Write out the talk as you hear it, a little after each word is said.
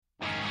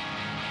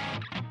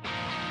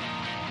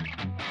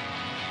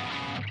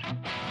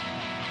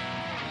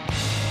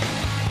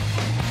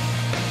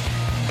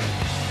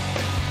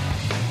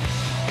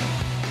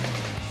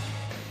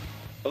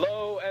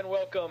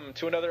welcome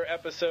to another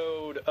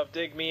episode of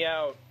Dig Me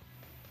Out.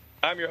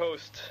 I'm your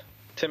host,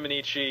 Tim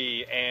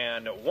Minichi,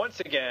 and once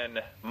again,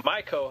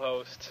 my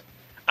co-host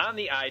on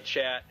the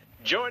iChat,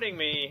 joining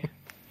me,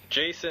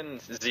 Jason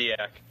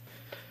Ziak.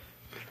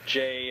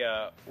 Jay,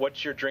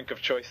 what's your drink of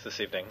choice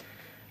this evening?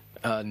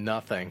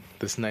 Nothing.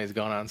 This night's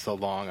gone on so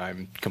long,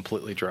 I'm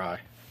completely dry.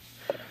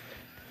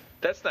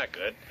 That's not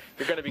good.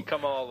 You're going to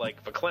become all,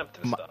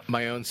 verklempt and stuff.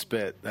 My own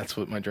spit, that's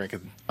what my drink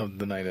of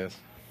the night is.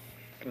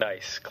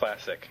 Nice.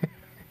 Classic.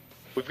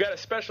 We've got a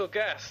special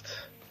guest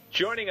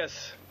joining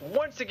us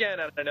once again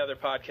on another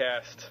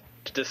podcast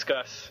to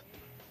discuss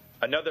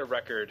another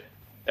record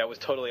that was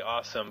totally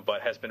awesome but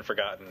has been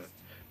forgotten.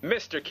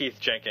 Mr. Keith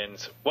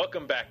Jenkins.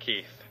 Welcome back,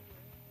 Keith.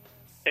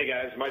 Hey,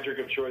 guys. My drink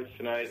of choice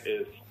tonight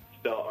is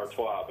Stella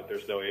Artois, but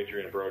there's no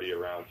Adrian Brody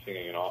around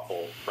singing an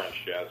awful French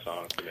jazz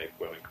song to make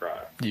women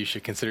cry. You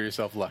should consider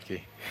yourself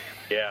lucky.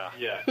 Yeah.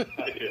 Yeah,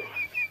 I do.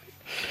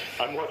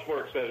 I'm much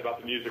more excited about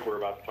the music we're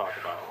about to talk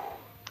about.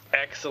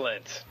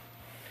 Excellent.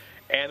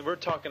 And we're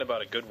talking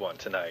about a good one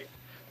tonight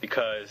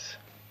because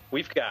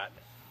we've got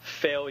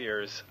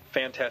Failure's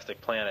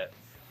Fantastic Planet,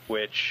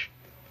 which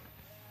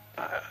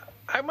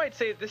I might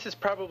say this is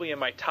probably in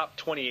my top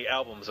 20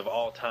 albums of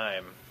all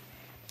time.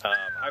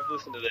 I've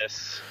listened to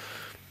this,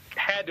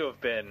 had to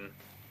have been,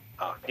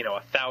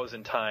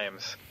 1,000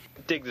 times.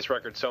 Dig this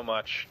record so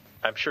much.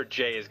 I'm sure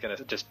Jay is going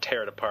to just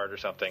tear it apart or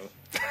something.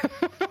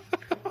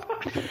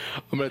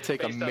 I'm going to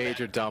take a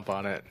major dump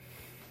on it.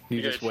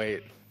 You just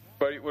wait.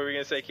 What were we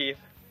going to say, Keith?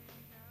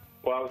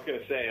 Well, I was going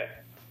to say,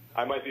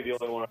 I might be the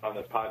only one on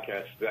this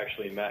podcast who's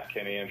actually met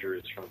Ken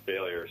Andrews from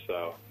Failure,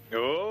 so...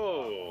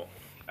 Oh!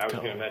 I was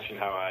going to mention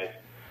how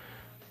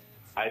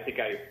I think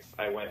I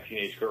went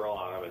teenage girl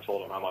on him and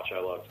told him how much I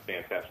loved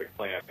Fantastic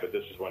Planet, but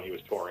this is when he was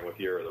touring with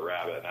Year of the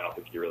Rabbit, and I don't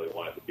think he really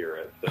wanted to hear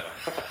it. So.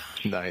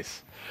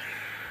 Nice.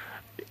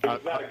 It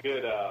was not a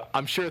good...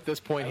 I'm sure at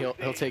this point he'll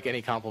take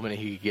any compliment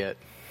he could get.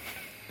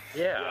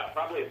 Yeah,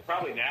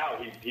 probably now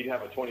he'd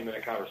have a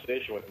 20-minute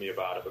conversation with me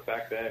about it, but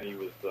back then he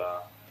was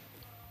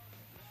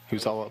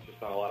just on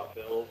a lot of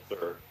pills,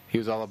 or he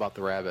was all about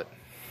the rabbit.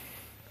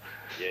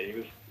 Yeah,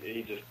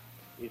 he just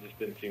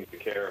didn't seem to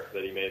care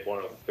that he made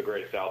one of the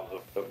greatest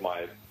albums of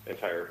my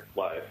entire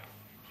life.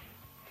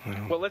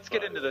 Well, let's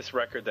get into this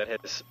record that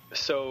has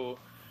so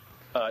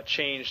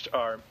changed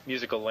our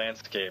musical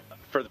landscape.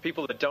 For the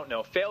people that don't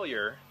know,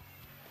 Failure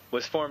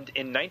was formed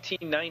in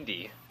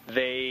 1990.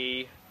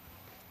 They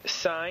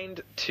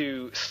signed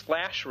to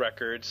Slash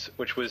Records,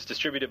 which was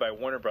distributed by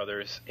Warner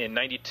Brothers, in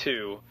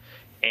 92,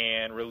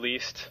 and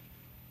released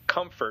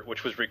Comfort,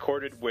 which was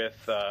recorded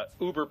with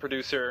Uber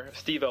producer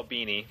Steve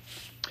Albini.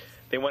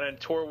 They went on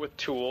tour with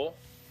Tool.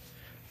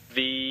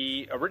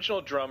 The original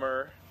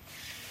drummer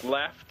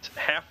left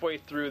halfway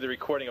through the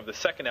recording of the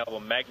second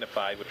album,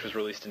 Magnified, which was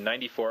released in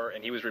 94,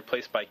 and he was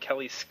replaced by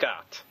Kelly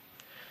Scott.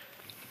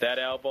 That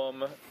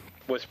album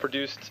was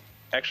produced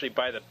actually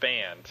by the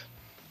band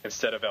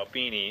instead of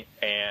Albini,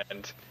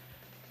 and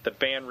the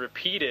band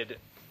repeated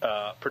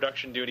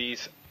production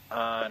duties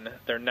on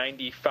their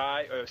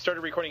 95, started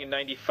recording in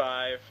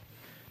 95,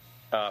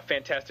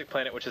 Fantastic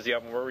Planet, which is the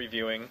album we're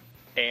reviewing,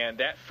 and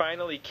that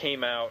finally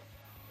came out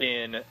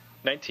in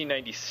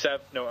 96,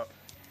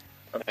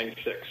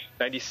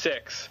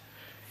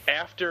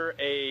 after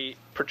a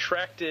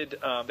protracted,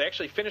 they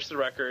actually finished the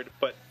record,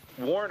 but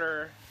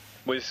Warner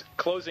was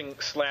closing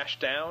Slash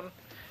down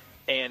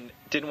and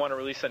didn't want to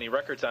release any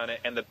records on it,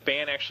 and the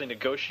band actually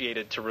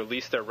negotiated to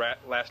release their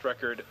last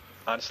record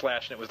on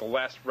Slash, and it was the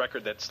last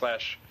record that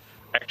Slash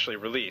actually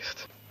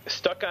released.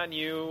 Stuck on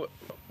You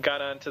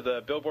got onto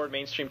the Billboard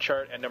mainstream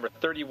chart at number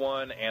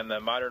 31 and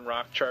the modern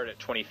rock chart at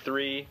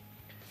 23.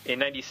 In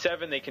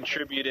 97, they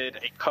contributed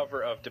a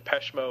cover of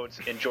Depeche Mode's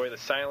Enjoy the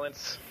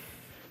Silence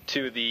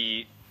to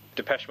the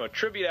Depeche Mode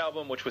tribute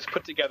album, which was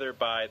put together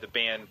by the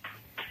band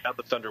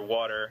Atlas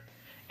Underwater.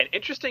 And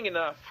interesting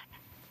enough,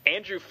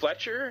 Andrew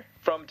Fletcher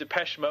from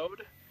Depeche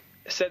Mode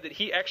said that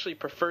he actually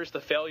prefers the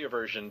Failure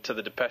version to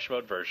the Depeche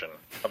Mode version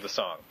of the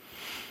song.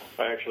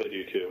 I actually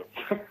do too.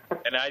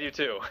 And I do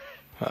too.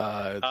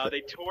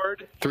 They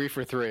toured 3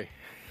 for 3.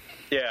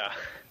 Yeah.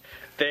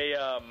 They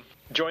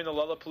joined the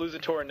Lollapalooza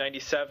tour in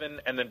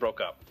 97 and then broke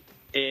up.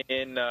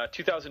 In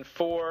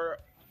 2004,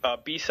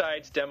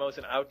 B-Sides, Demos,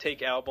 and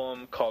Outtake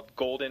album called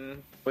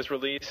Golden was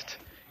released.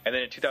 And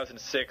then in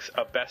 2006,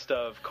 a best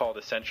of called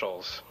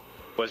Essentials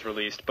was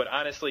released. But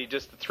honestly,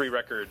 just the 3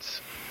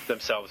 records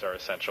themselves are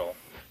essential,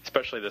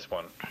 especially this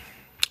one.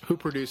 Who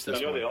produced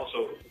this one? They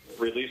also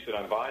released it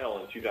on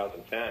vinyl in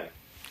 2010.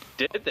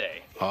 Did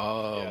they?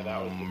 Oh, yeah,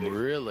 that was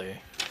really?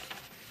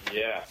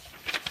 Yeah.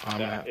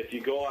 If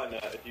you go on,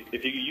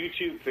 if you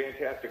YouTube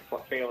Fantastic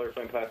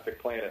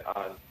Planet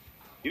on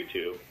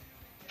YouTube,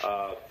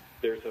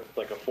 there's a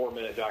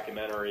 4-minute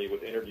documentary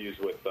with interviews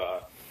with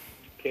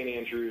Ken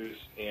Andrews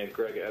and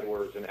Greg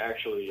Edwards, and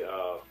actually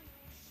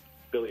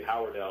Billy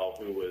Howardell,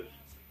 who was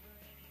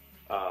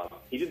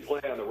he didn't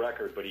play on the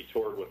record, but he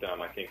toured with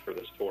them, I think, for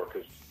this tour,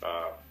 because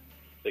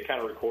they kind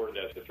of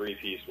recorded as a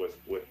 3-piece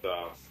with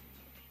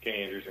Ken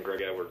Andrews and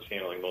Greg Edwards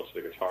handling most of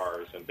the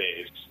guitars and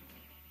bass,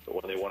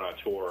 when they went on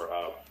tour,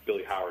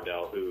 Billy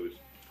Howerdel, who's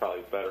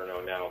probably better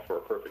known now for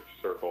A Perfect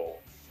Circle,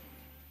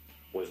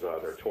 was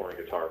their touring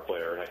guitar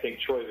player. And I think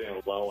Troy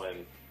Van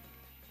Lowen,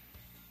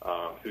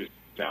 who's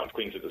now in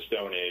Queens of the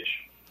Stone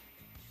Age,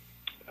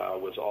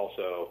 was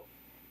also,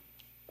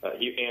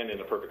 and in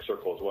A Perfect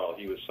Circle as well.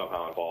 He was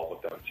somehow involved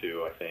with them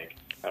too, I think.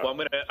 Well,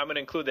 I'm gonna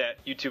include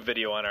that YouTube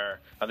video on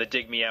the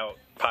Dig Me Out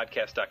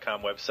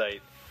podcast.com website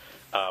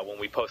when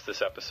we post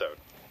this episode,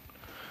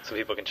 so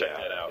people can check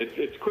that out.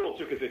 It's cool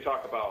too because they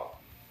talk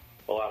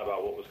a lot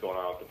about what was going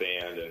on with the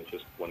band and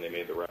just when they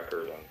made the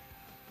record. And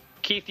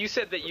Keith, you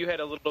said that you had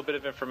a little bit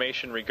of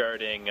information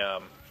regarding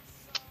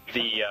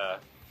the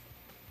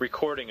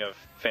recording of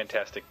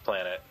Fantastic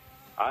Planet.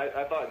 I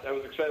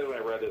was excited when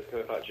I read this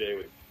because I thought Jay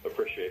would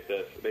appreciate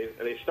this.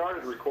 They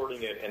started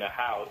recording it in a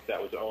house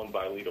that was owned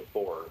by Lita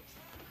Ford.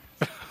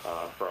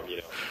 From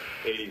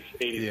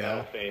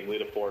 80s fame,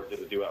 Lita Ford did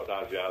a duet with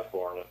Ozzy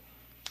Osbourne.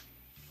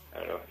 I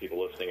don't know if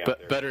people listening out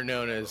there. Better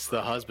known as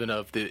the husband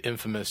of the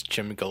infamous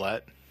Jim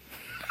Gillette,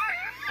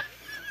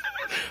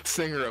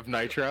 singer of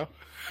Nitro,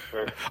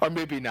 or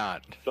maybe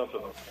not.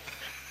 Something.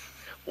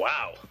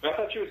 Wow. I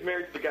thought she was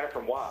married to the guy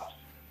from Wasp.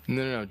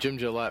 No, Jim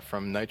Gillette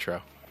from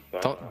Nitro.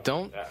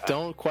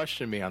 Don't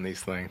question me on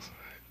these things.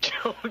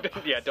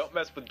 Don't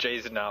mess with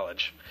Jay's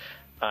knowledge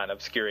on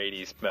obscure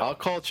 80s metal. I'll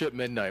call Chip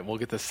Midnight. We'll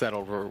get this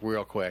settled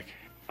real quick.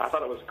 I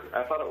thought it was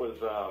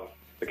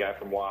the guy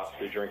from Wasp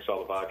who drinks all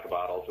the vodka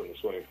bottles in the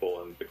swimming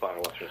pool in Decline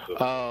Western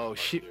Civil.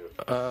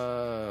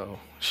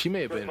 She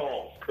may have been.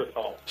 Chris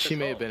Holmes. She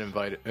may have been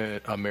invited,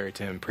 married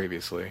to him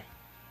previously,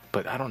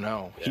 but I don't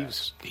know. Yeah.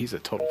 He's a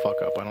total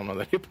fuck up. I don't know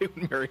that anybody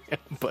would marry him,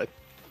 but.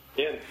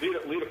 And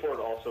Lita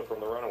Ford also from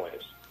The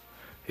Runaways.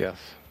 Yes.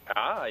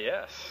 Ah,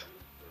 yes.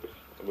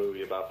 A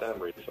movie about them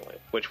recently,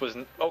 which was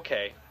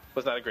okay.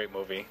 Was not a great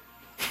movie.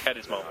 Had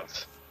its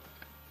moments.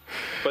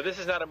 But this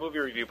is not a movie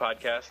review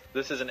podcast.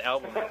 This is an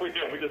album. we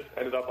just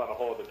ended up on a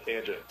whole other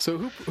tangent. So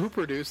who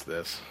produced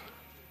this?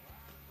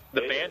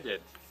 The band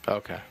did.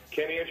 Okay.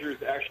 Ken Andrews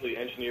actually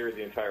engineered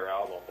the entire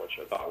album, which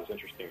I thought was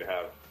interesting to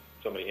have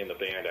somebody in the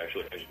band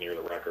actually engineer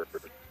the record.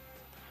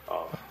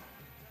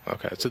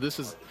 Okay, so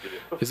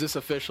is this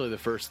officially the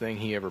first thing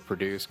he ever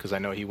produced? Because I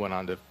know he went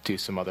on to do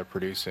some other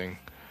producing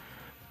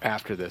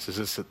after this. Is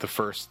this the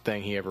first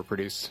thing he ever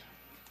produced?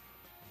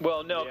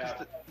 Well, no,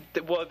 because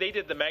they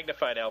did the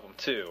Magnified album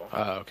too.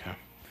 Oh, okay.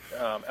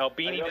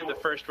 Albini did the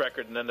first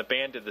record, and then the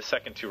band did the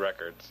second two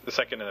records, the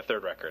second and the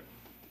third record.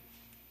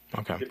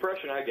 Okay. The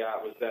impression I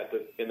got was that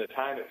in the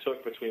time it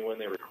took between when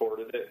they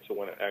recorded it to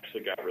when it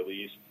actually got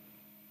released,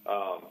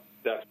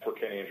 that's where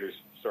Ken Andrews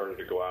started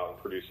to go out and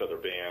produce other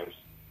bands.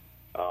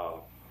 I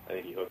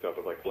think he hooked up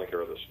with like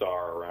Blinker of the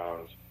Star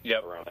around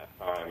that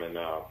time, and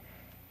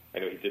I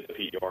know he did the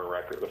Pete Yorn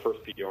record, the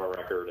first Pete Yorn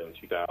record in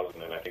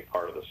 2000, and I think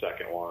part of the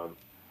second one,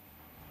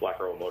 Black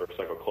Rebel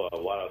Motorcycle Club. A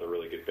lot of the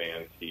really good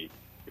bands he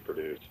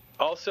produced.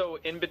 Also,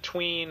 in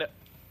between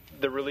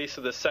the release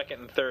of the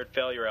second and third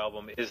Failure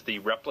album is the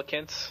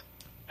Replicants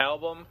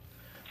album,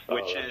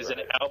 which is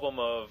an album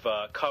of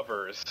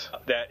covers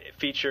that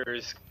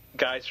features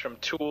guys from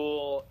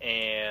Tool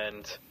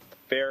and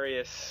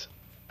various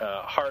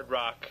hard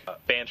rock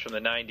bands from the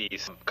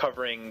 90s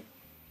covering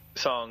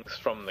songs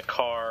from the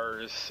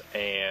Cars,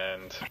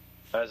 and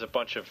there's a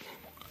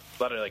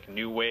lot of like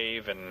new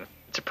wave, and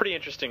it's a pretty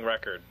interesting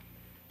record.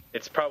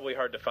 It's probably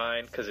hard to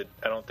find because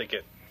I don't think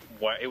it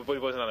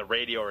wasn't on the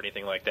radio or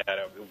anything like that.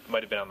 It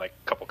might have been on like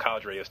a couple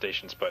college radio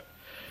stations, but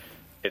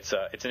it's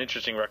an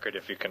interesting record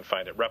if you can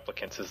find it.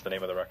 Replicants is the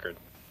name of the record.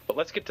 But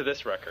let's get to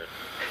this record.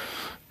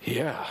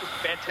 Yeah.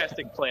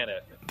 Fantastic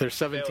Planet. There's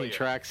 17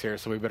 tracks here,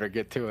 so we better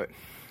get to it.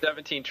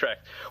 17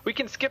 tracks. We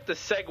can skip the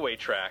segue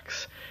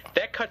tracks.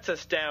 That cuts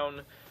us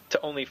down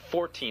to only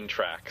 14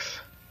 tracks.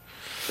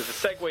 So the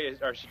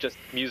segue are just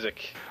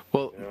music.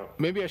 Well,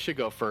 maybe I should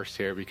go first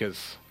here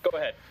because go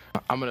ahead.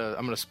 I'm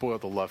gonna spoil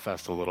the Love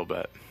Fest a little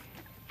bit.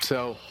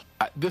 So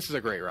this is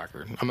a great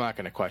record. I'm not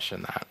going to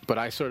question that, but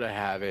I sort of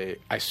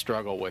I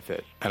struggle with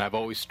it, and I've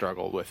always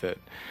struggled with it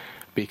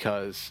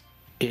because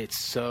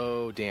it's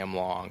so damn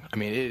long. I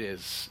mean,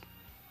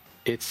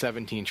 it's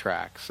 17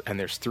 tracks, and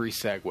there's 3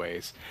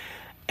 segues.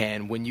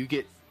 And when you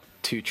get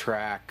to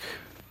track,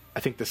 I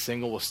think the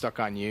single was Stuck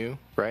on You,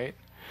 right?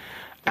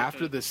 Mm-hmm.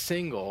 After the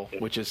single,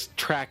 which is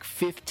track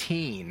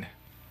 15,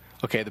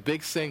 okay, the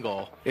big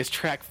single is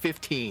track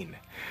 15.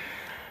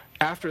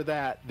 After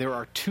that, there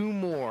are 2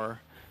 more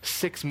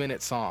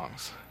 6-minute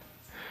songs.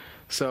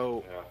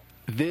 So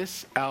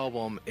this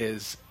album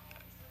is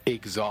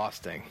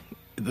exhausting.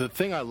 The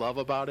thing I love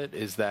about it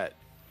is that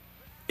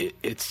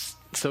it's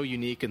so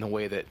unique in the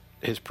way that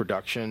his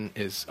production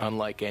is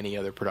unlike any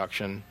other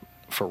production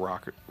for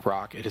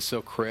rock. It is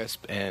so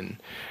crisp, and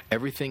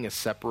everything is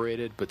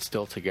separated but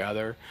still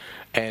together,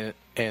 and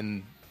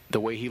the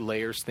way he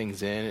layers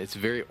things in, it's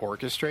very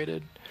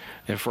orchestrated.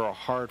 And for a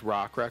hard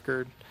rock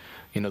record,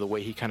 the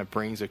way he kind of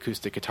brings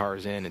acoustic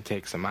guitars in and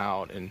takes them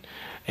out and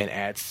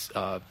adds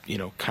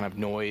kind of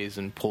noise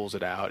and pulls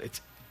it out.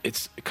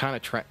 It's kind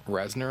of Trent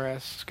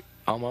Reznor-esque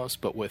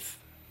almost, but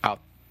without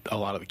a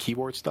lot of the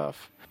keyboard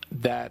stuff.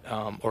 that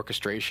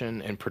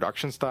orchestration and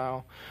production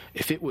style,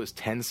 if it was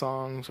 10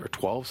 songs or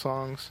 12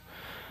 songs,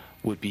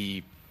 would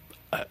be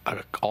a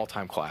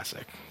all-time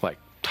classic, like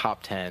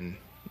top 10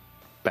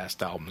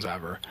 best albums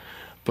ever.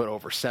 But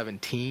over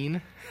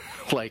 17,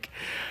 like,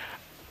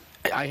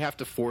 I have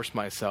to force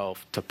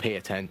myself to pay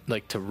attention,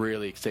 like, to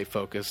really stay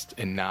focused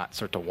and not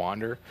start to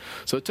wander.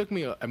 So it took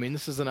me, I mean,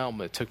 this is an album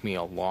that took me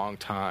a long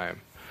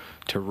time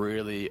to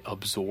really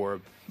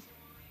absorb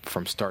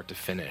from start to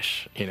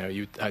finish. You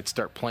know, I'd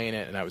start playing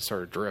it and I would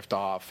sort of drift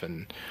off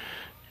and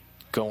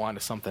go on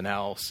to something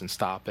else and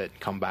stop it,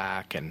 come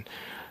back. And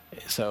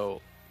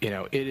so, you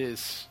know,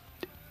 it's,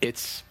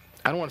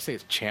 I don't want to say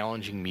it's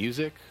challenging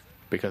music,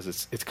 because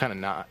it's kind of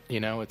not, you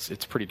know,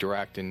 it's pretty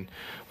direct, and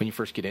when you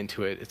first get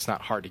into it, it's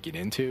not hard to get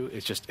into.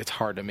 It's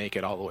hard to make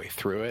it all the way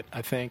through it,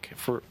 I think,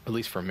 for at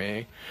least for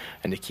me,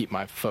 and to keep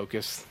my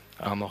focus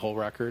on the whole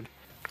record.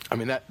 I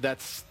mean,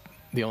 that's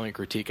the only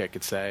critique I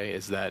could say,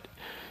 is that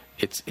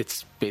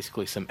it's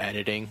basically some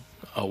editing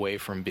away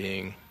from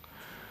being,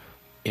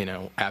 you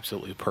know,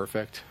 absolutely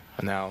perfect.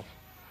 And now,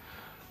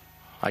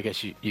 I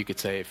guess you could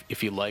say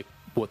if you like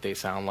what they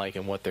sound like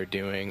and what they're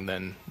doing,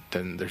 then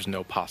there's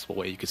no possible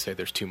way you could say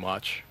there's too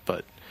much.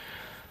 But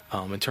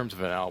in terms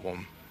of an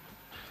album,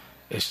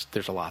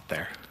 there's a lot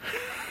there.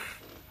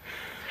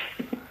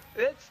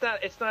 It's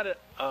not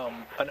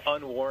an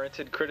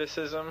unwarranted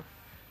criticism.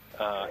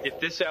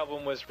 If this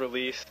album was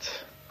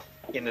released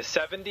in the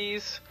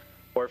 70s,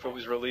 or if it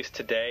was released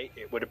today,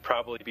 it would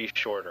probably be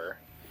shorter,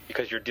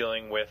 because you're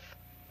dealing with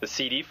the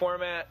CD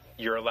format.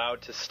 You're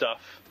allowed to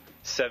stuff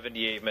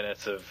 78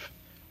 minutes of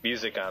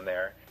music on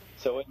there.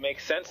 So it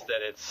makes sense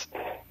that it's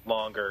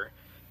longer.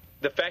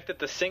 The fact that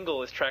the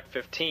single is track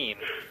 15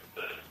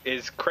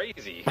 is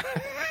crazy.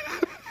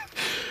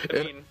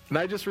 And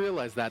I just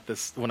realized that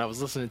when I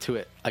was listening to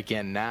it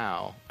again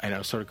now, and I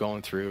was sort of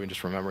going through and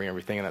just remembering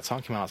everything, and that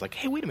song came out, I was like,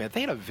 hey, wait a minute,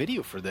 they had a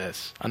video for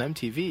this on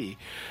MTV.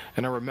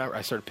 And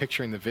I started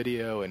picturing the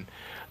video, and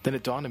then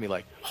it dawned on me,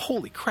 like,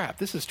 holy crap,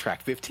 this is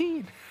track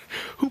 15.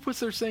 Who puts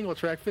their single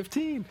track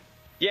 15?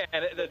 Yeah,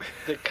 and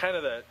the kind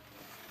of the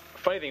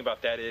funny thing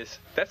about that is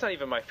that's not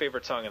even my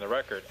favorite song on the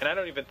record, and I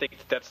don't even think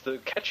that's the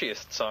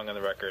catchiest song on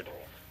the record.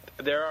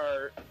 There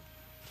are,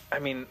 I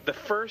mean, the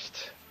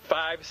first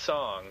 5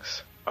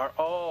 songs are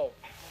all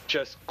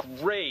just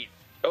great.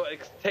 Oh,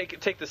 take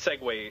the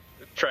segue,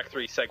 track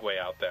 3 segue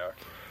out there.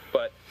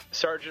 But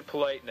Sergeant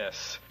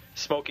Politeness,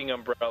 Smoking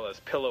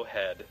Umbrellas,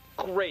 Pillowhead,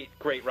 great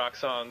rock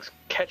songs,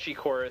 catchy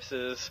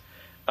choruses.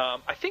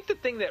 I think the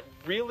thing that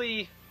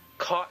really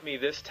caught me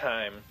this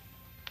time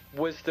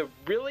was the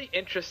really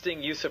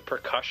interesting use of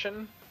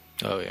percussion.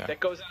 Oh, yeah. That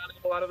goes on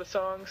in a lot of the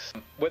songs.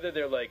 Whether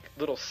they're like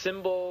little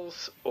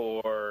cymbals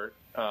or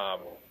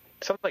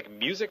something like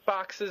music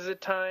boxes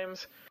at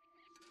times.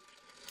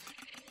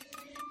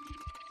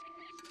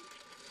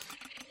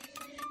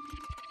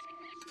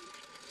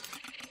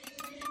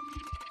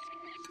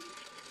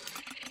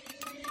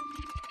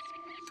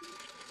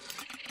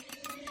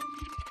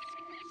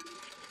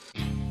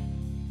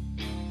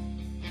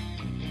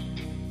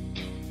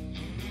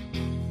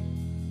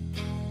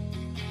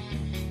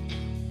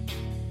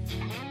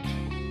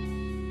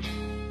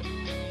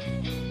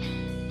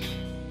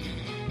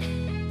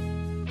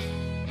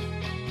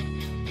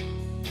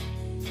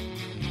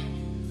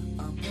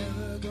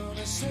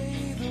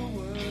 Say the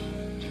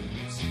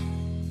words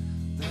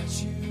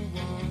that you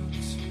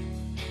want.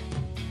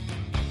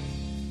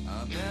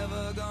 I'm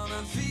never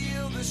gonna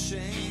feel the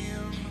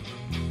shame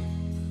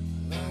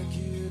like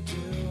you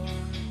do.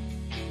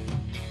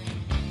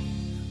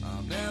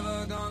 I'm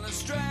never gonna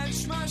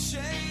stretch my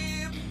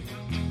shame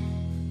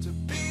to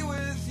be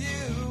with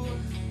you.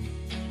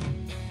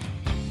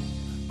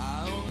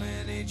 I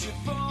only need you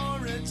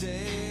for a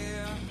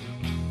day,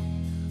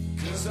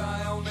 'cause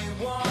I only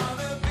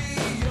wanna be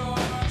your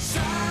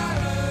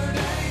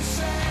Saturday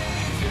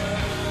savior.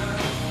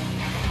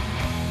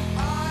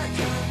 I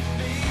can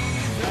be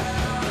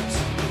that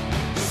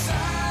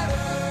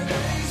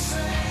Saturday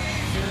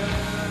savior.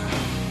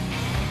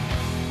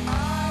 I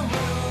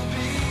will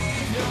be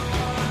your.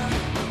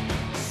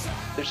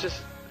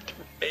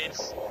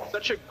 It's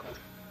such a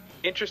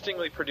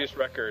interestingly produced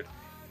record,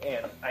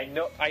 and I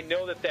know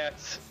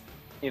that's,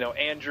 you know,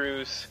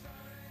 Andrews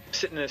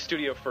sitting in the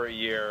studio for a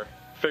year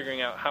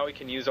figuring out how he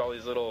can use all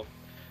these little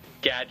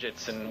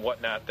gadgets and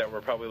whatnot that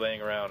were probably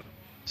laying around.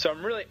 So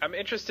I'm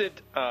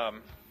interested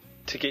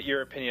to get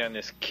your opinion on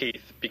this,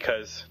 Keith,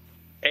 because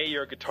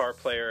you're a guitar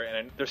player,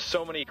 and there's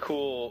so many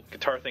cool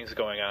guitar things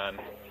going on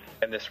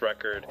in this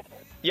record.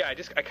 Yeah,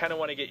 I kind of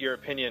want to get your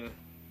opinion,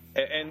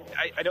 and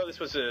I know this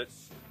was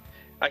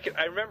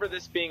I remember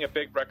this being a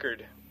big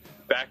record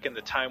back in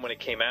the time when it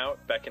came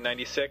out, back in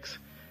 '96,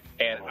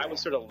 and I was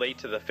sort of late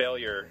to the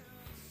Failure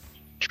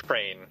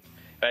train.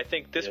 And I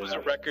think this was a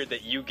record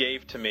that you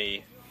gave to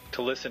me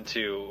to listen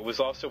to. It was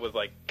also with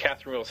like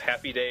Catherine Wheel's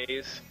Happy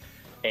Days,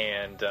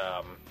 and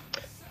I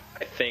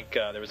think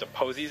there was a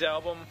Posies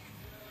album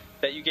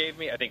that you gave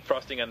me. I think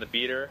Frosting on the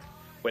Beater.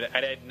 When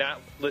I had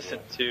not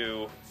listened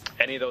to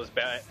any of those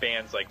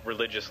bands like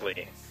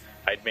religiously,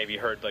 I'd maybe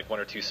heard like one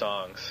or two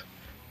songs.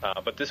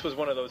 But this was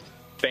one of those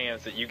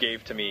bands that you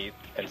gave to me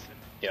and,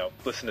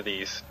 listen to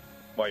these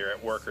while you're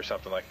at work or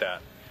something like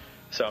that.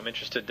 So I'm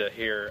interested to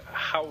hear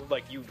how,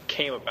 like, you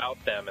came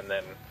about them and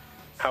then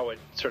how it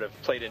sort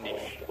of played into,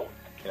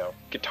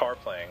 guitar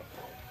playing.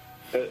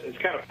 It's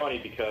kind of funny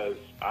because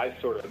I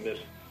sort of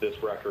missed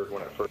this record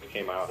when it first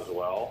came out as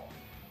well.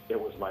 It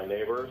was my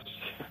neighbors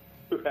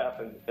who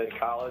happened in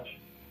college.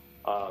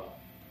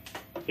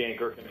 Dan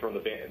Gherkin from the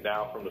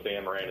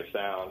band Miranda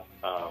Sound,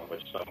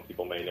 which some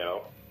people may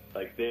know.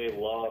 Like, they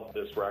loved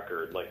this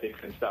record. Like, they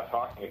couldn't stop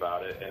talking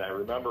about it. And I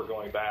remember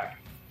going back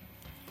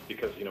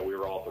because, we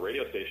were all at the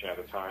radio station at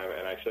the time,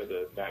 and I said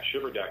to Matt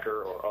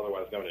Shiverdecker, or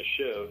otherwise known as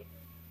Shiv,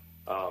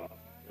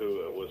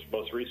 who was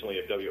most recently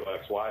at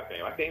WXY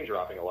fame. I'm name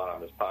dropping a lot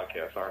on this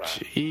podcast, aren't I?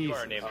 Jeez. You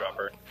are a name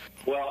dropper.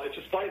 Well, it's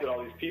just funny that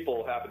all these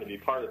people happen to be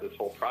part of this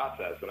whole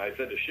process. And I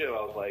said to Shiv,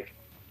 I was like,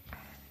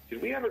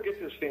 did we ever get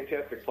this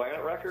Fantastic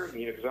Planet record?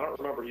 Because I don't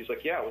remember. He's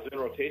like, yeah, it was in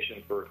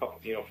rotation for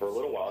for a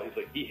little while. He's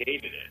like, he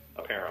hated it,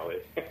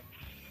 apparently.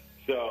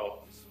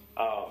 So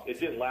it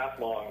didn't last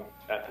long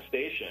at the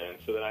station.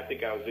 So then I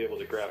think I was able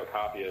to grab a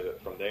copy of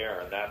it from there,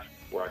 and that's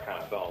where I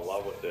kind of fell in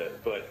love with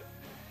it. But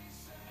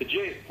to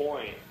Jay's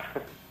point,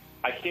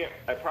 I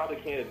probably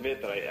can't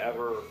admit that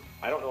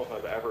I don't know if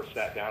I've ever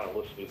sat down and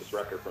listened to this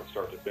record from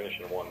start to finish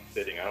in one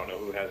sitting. I don't know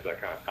who has that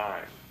kind of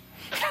time.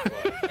 But,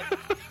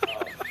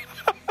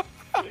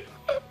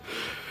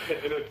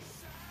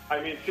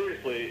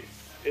 seriously,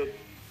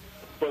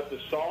 but the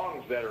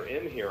songs that are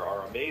in here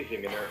are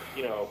amazing, and they're,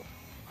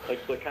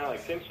 kind of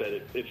like Tim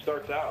said, it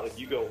starts out, like,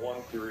 you go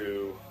one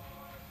through,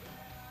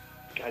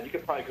 God, you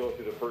could probably go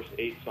through the first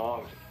 8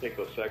 songs and take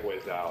those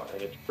segues out,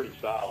 and it's pretty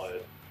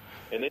solid.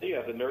 And then you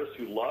have The Nurse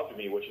Who Loved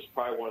Me, which is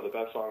probably one of the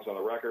best songs on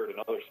the record,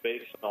 another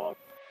Space song.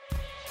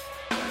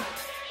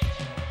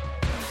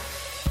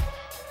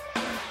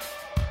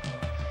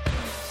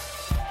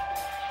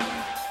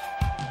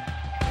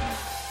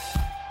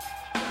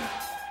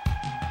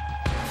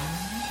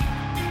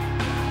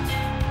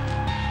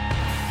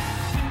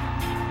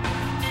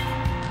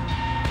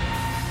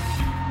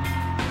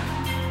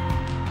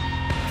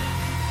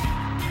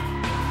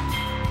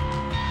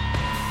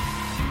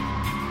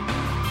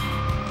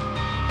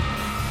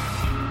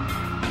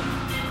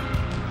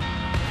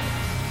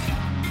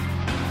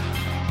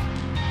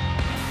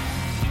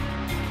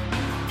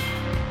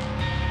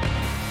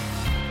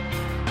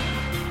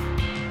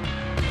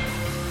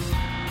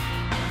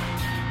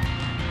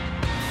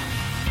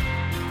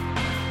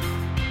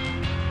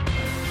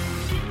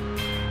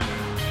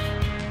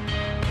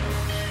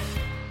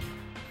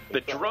 The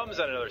drums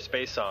on Another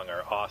Space song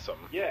are awesome.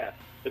 Yeah.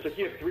 It's like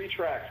you have 3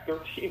 tracks,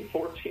 13,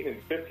 14,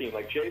 and 15,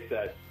 like Jay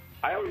said.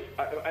 I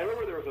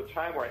remember there was a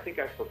time where I think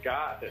I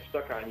forgot that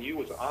Stuck on You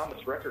was on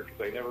this record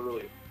because I never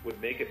really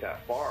would make it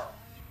that far.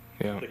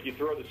 Yeah. It's like you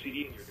throw the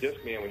CD in your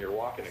Discman when you're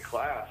walking to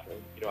class,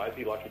 and, I'd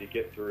be lucky to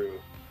get through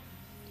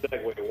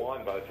Segway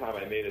 1 by the time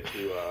I made it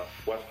to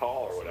West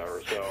Hall or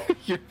whatever. So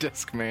Your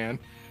Discman.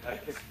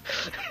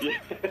 Yeah.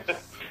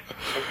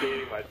 I'm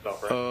dating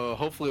myself, right?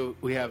 Hopefully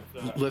we have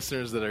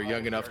listeners that are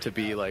young enough to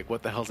be like,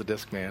 what the hell's a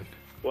Discman?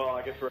 Well,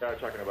 I guess we're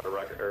talking about a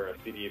record or a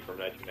CD from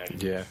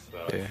 1996. Yeah,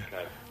 so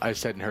yeah. I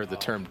just hadn't heard the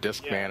term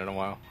Discman in a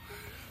while.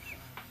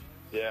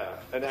 Yeah,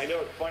 and I know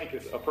it's funny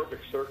because A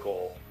Perfect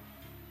Circle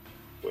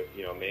with,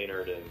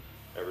 Maynard and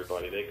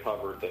everybody, they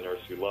covered The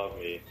Nurse Who Loved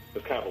Me. It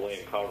was kind of a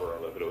lame cover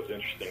of it, but it was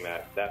interesting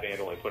that band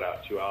only put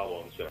out 2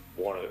 albums, and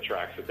one of the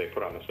tracks that they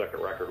put on the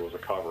second record was a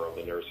cover of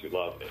The Nurse Who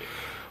Loved Me.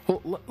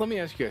 Well, let me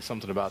ask you guys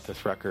something about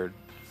this record.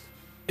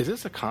 Is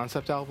this a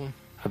concept album?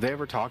 Have they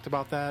ever talked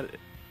about that?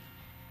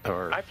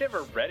 Or I've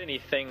never read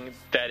anything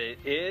that it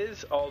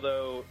is,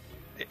 although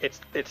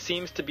it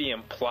seems to be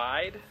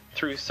implied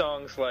through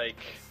songs like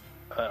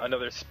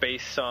Another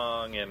Space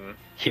song and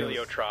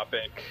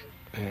Heliotropic.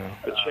 Yeah.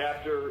 The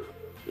chapter,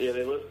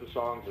 they list the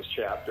songs as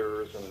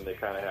chapters, and they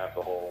kind of have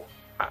the whole...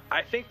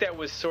 I think that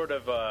was sort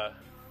of a...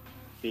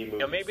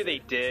 maybe they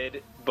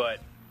did,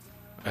 but...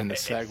 And the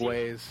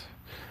segues.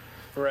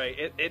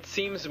 Right. It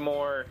seems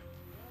more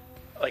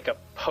like a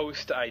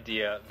post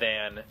idea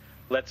than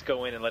let's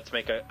go in and let's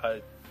make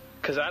a...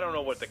 Because I don't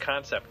know what the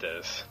concept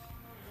is,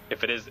 if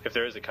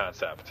there is a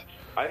concept.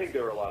 I think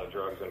there were a lot of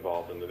drugs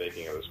involved in the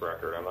making of this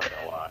record. I'm not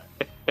going to lie.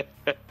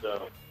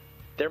 So,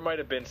 there might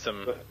have been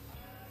some...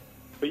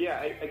 But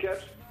yeah, I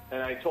guess,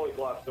 and I totally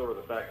glossed over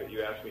the fact that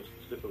you asked me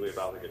specifically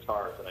about the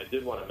guitars, and I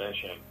did want to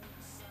mention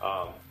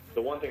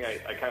the one thing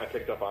I kind of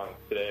picked up on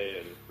today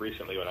and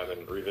recently when I've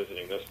been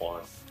revisiting this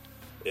one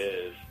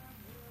is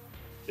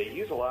they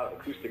use a lot of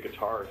acoustic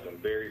guitars in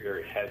very,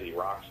 very heavy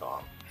rock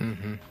songs.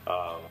 Mm-hmm.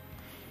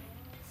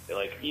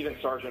 Like even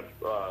Sergeant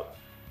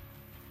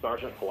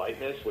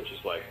Politeness, which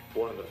is like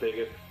one of the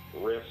biggest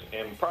riffs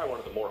and probably one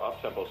of the more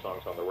up-tempo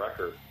songs on the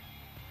record.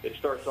 It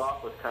starts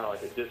off with kind of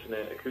like a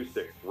dissonant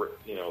acoustic,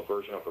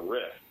 version of the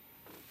riff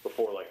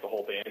before like the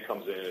whole band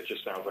comes in and it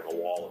just sounds like a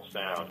wall of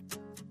sound.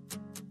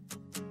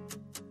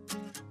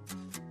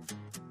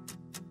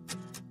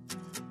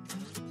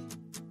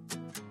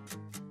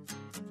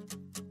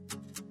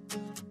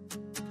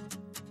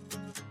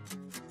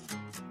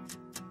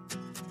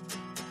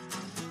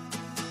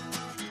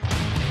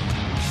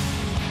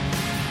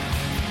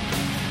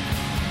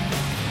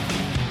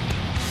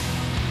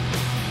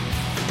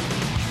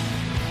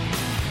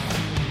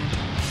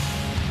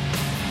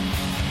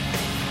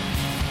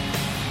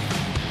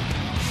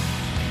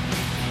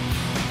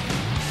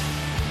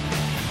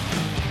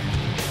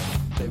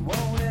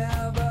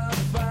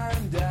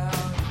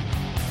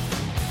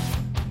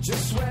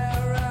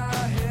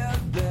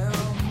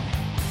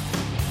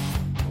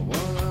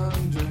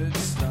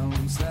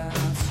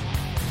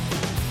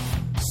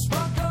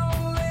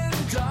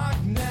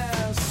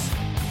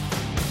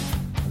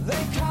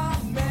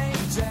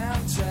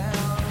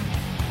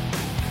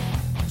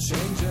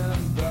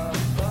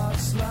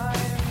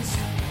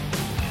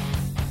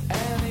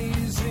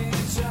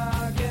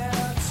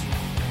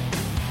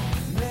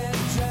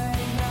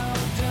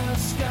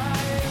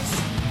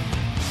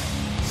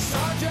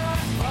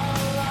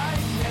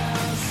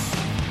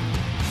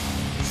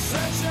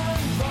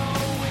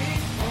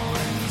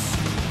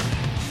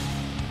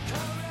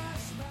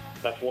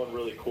 that's one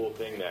really cool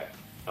thing that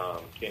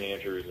Ken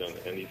Andrews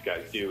and these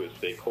guys do is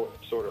they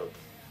sort of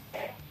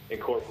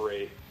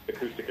incorporate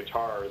acoustic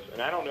guitars.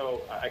 And I don't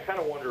know, I kind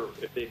of wonder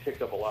if they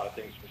picked up a lot of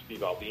things from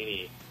Steve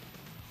Albini,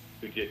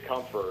 who did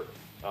Comfort.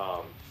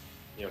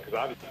 Because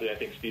obviously I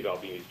think Steve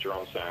Albini's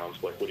drum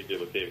sounds, like what he did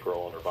with Dave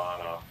Grohl and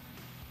Nirvana,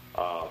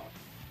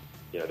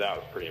 that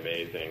was pretty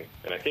amazing.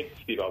 And I think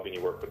Steve Albini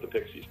worked with the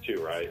Pixies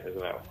too, right? Isn't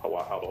that how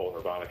the whole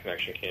Nirvana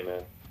connection came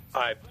in?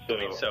 I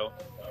believe so.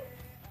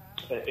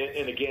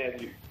 And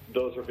again,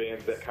 those are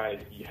bands that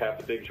kind of, you have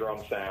the big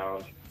drum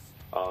sound.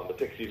 The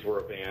Pixies were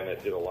a band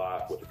that did a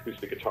lot with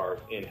acoustic guitars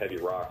in heavy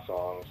rock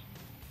songs.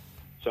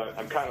 So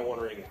I'm kind of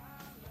wondering,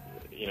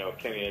 if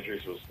Kenny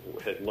Andrews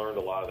had learned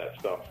a lot of that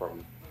stuff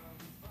from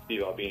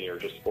Steve Albini, or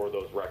just for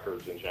those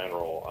records in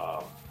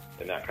general,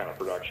 in that kind of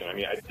production. I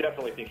mean, I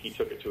definitely think he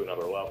took it to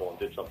another level and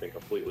did something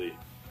completely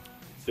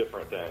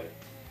different than,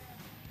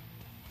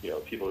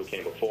 people who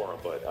came before him.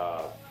 But,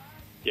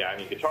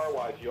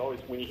 guitar-wise, you always,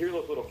 when you hear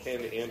those little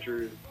Ken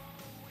Andrews,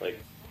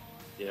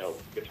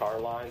 guitar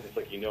lines, it's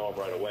like you know them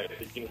right away.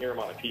 You can hear them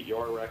on a Pete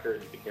York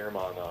record, you can hear them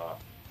on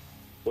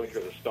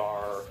Blinker the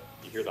Star,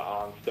 you hear the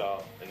On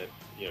stuff, and it's,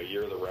 you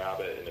hear the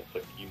Rabbit, and it's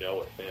like,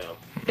 it's him.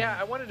 Yeah,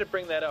 I wanted to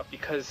bring that up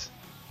because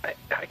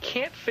I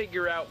can't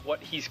figure out what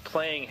he's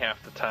playing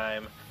half the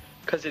time,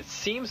 because it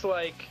seems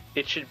like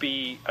it should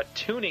be a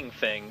tuning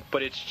thing,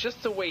 but it's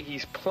just the way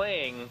he's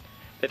playing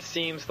that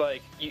seems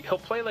like he'll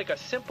play like a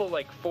simple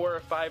 4 or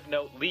 5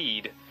 note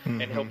lead,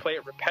 and he'll play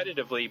it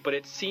repetitively, but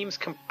it seems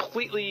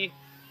completely...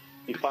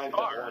 He finds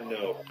that one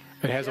note.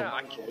 It has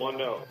one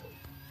note.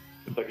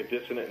 It's like a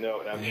dissonant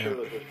note, and I'm sure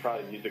that there's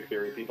probably music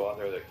theory people out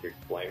there that can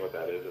explain what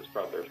that is. There's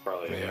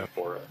probably a name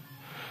for it.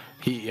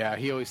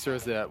 He always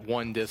throws that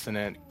one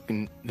dissonant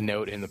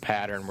note in the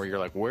pattern where you're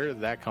like, where did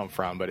that come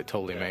from? But it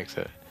totally makes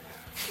it.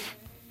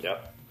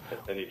 Yep.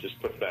 And he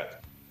just puts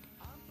that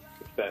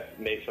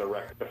Mesa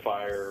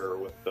rectifier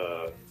with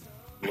a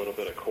little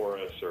bit of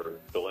chorus or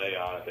delay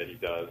on it that he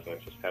does, and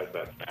it just has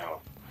that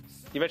sound.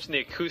 You mentioned the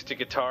acoustic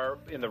guitar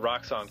in the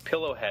rock song.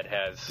 Pillowhead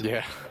has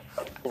a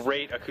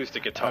great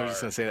acoustic guitar. I was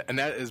just going to say that. And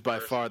that is by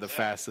far the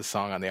fastest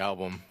song on the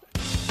album.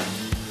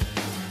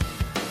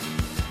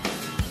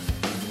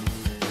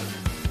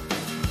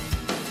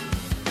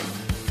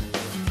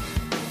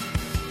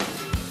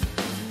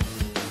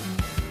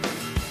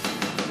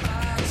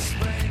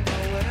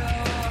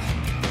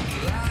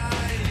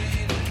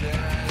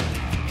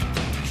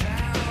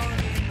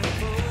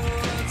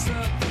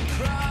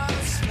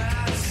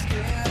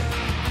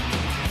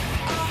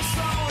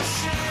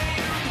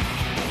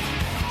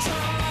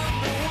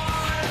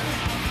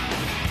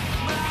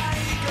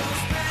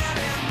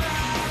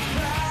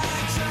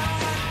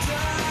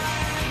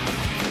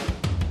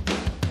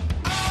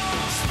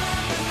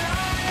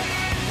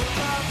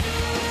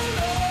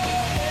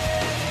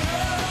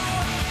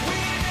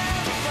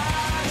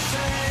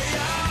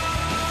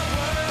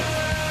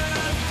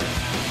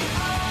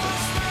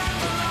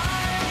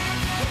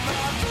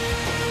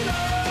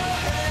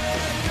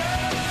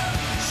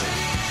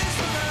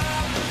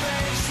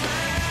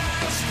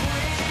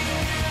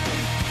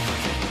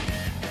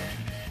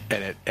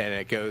 And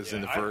it goes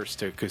in the verse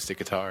to acoustic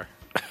guitar.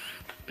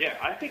 Yeah,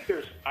 I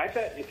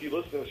bet if you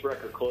listen to this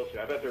record closely,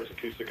 I bet there's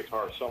acoustic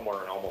guitar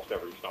somewhere in almost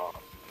every song.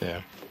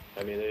 Yeah.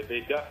 I mean,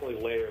 they definitely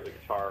layer the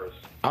guitars.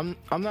 I'm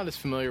not as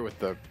familiar with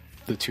the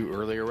 2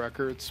 earlier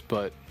records,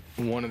 but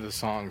one of the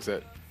songs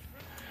that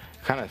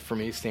kind of, for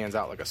me, stands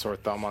out like a sore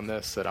thumb on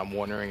this, that I'm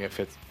wondering if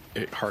it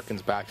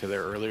harkens back to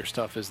their earlier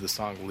stuff, is the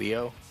song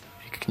Leo.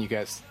 Can you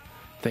guys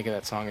think of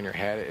that song in your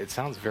head? It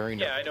sounds very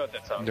I know what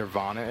that song.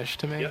 Nirvana-ish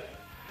to me. Yep.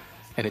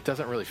 And it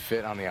doesn't really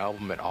fit on the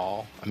album at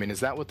all. I mean, is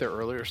that what their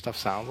earlier stuff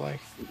sounds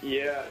like?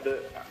 Yeah,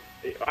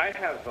 I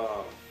have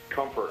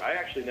Comfort. I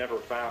could never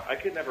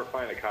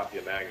find a copy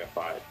of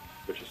Magnified,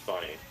 which is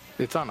funny.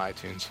 It's on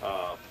iTunes.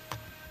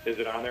 Is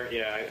it on there?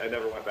 Yeah, I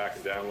never went back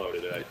and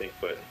downloaded it, I think,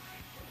 but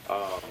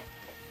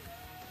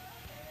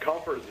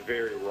Comfort is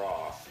very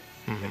raw,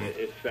 and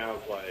it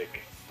sounds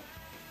like,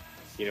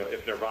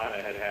 if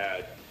Nirvana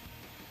had,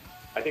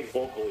 I think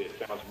vocally it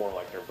sounds more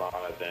like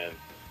Nirvana than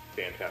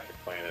Fantastic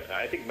Planet.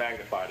 I think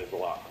Magnified is a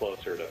lot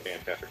closer to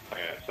Fantastic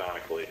Planet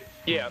sonically.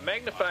 Yeah,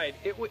 Magnified.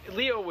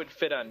 Leo would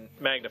fit on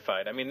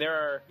Magnified. I mean, there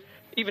are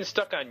even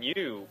Stuck on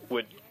You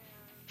would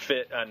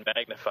fit on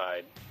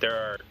Magnified. There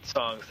are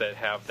songs that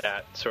have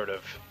that sort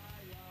of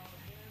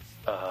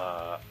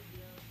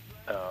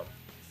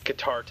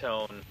guitar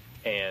tone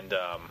and.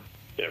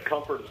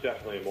 Comfort is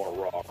definitely a more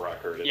raw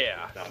record.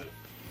 It's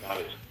not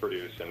as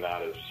produced and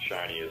not as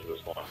shiny as this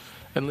one.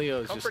 And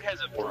Leo Comfort has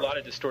a lot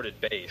of distorted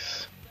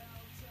bass.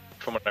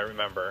 From what I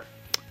remember.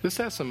 This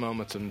has some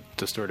moments of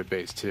distorted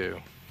bass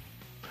too,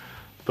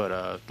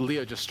 but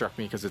Leo just struck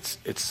me because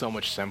it's so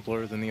much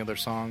simpler than the other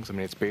songs. I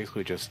mean, it's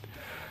basically just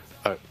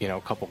a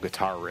couple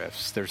guitar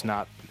riffs. There's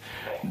not,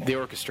 the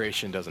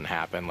orchestration doesn't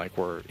happen like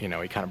where he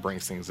kind of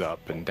brings things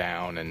up and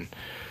down. And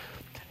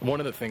one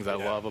of the things I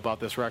love about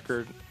this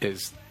record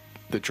is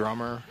the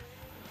drummer.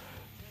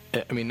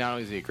 I mean, not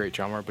only is he a great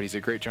drummer, but he's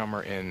a great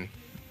drummer in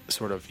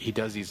sort of, he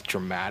does these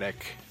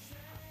dramatic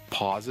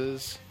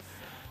pauses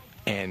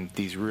and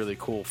these really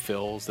cool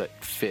fills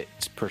that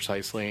fit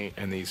precisely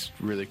in these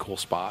really cool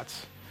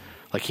spots.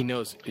 Like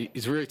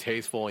he's really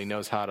tasteful. He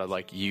knows how to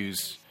like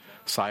use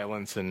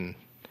silence and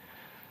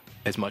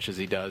as much as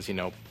he does,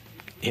 hitting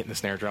the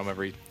snare drum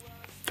every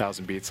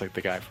 1,000 beats like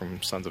the guy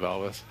from Sons of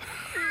Elvis.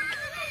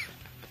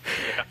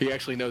 Yeah. He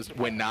actually knows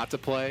when not to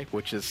play,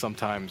 which is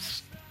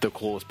sometimes the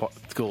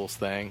coolest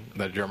thing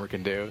that a drummer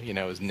can do,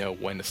 is know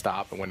when to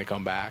stop and when to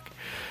come back.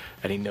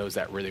 And he knows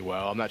that really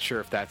well. I'm not sure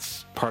if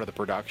that's part of the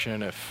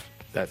production, if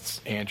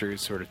that's Andrew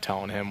sort of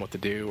telling him what to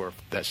do, or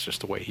if that's just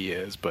the way he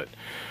is. But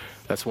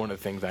that's one of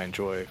the things I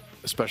enjoy,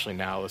 especially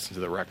now listening to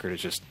the record,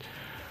 is just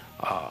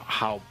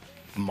how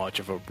much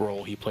of a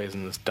role he plays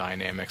in the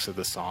dynamics of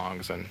the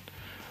songs, and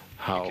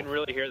how you can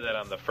really hear that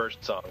on the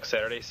first song,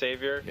 Saturday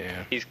Savior.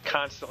 Yeah. He's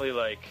constantly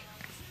like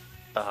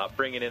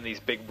bringing in these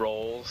big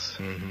rolls,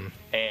 mm-hmm.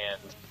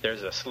 and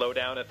there's a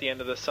slowdown at the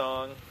end of the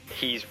song.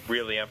 He's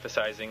really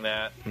emphasizing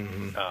that.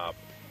 Mm-hmm.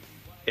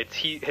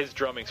 His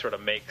drumming sort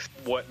of makes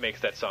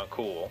that song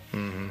cool.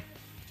 Mm-hmm.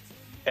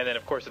 And then,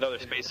 of course, another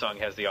Space song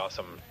has the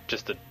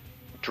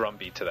drum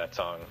beat to that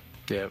song.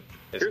 Yep.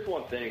 Here's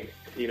one thing,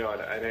 and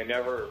I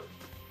never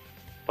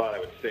thought I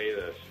would say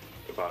this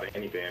about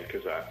any band,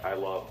 because I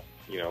love,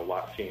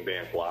 seeing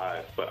bands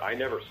live, but I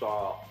never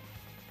saw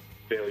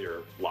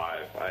Failure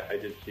live. I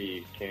did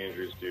see Ken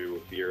Andrews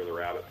do the Year of the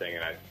Rabbit thing,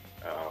 and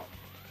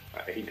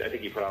I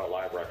think he put out a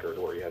live record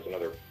where he has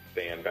another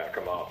band back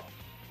him up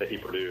that he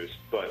produced.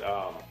 But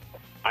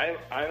I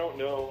don't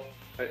know.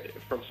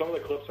 From some of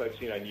the clips I've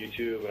seen on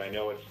YouTube, and I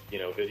know it's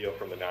video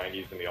from the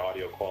 90s and the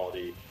audio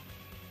quality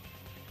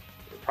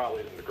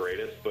probably isn't the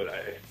greatest, but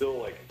I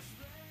still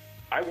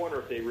I wonder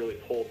if they really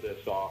pulled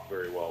this off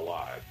very well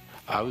live.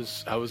 I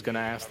was going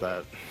to ask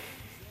that.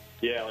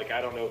 Yeah,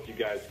 I don't know if you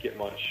guys get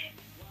much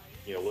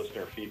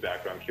listener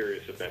feedback, but I'm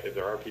curious if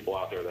there are people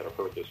out there that have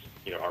heard this,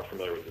 are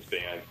familiar with this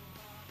band,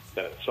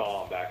 that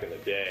saw them back in the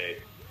day.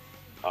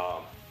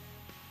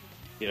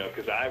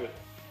 Because I would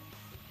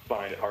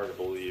find it hard to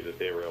believe that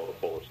they were able to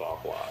pull this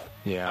off live.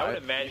 Yeah, I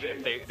would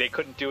imagine if they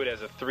couldn't do it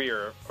as a 3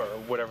 or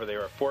whatever they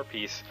were, a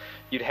 4-piece,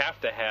 you'd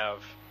have to have,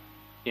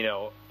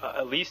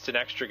 at least an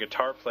extra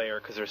guitar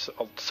player, because there's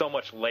so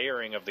much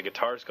layering of the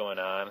guitars going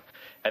on,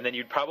 and then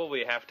you'd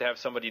probably have to have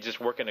somebody just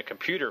working a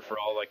computer for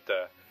all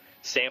the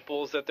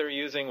samples that they're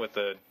using with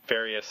the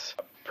various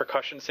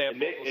percussion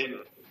samples.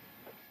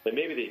 And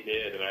maybe they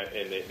did,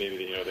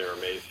 maybe they were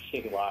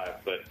amazing live,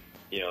 but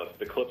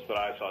the clips that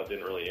I saw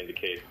didn't really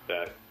indicate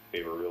that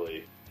they were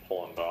really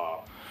pulling it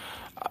off.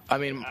 I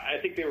mean, I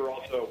think they were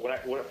also,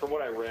 from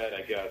what I read,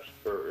 I guess,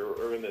 or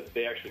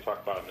they actually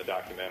talked about it in the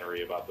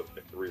documentary about the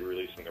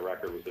re-releasing the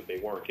record, was that they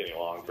weren't getting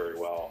along very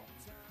well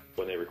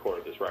when they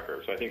recorded this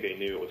record. So I think they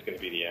knew it was going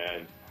to be the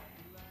end,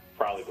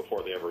 probably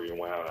before they ever even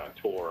went out on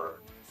tour.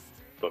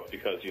 But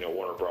because,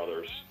 Warner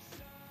Brothers,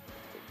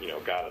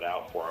 got it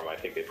out for them, I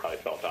think they probably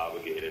felt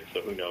obligated.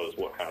 So who knows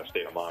what kind of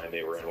state of mind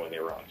they were in when they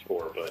were on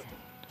tour. But,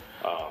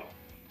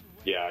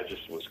 I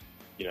just was,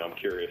 I'm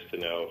curious to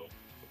know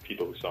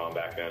people who saw them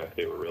back then, if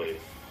they were really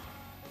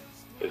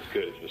as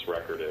good as this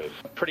record is.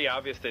 Pretty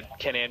obvious that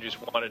Ken Andrews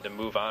wanted to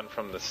move on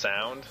from the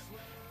sound.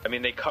 I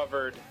mean, they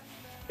covered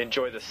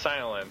Enjoy the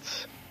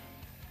Silence,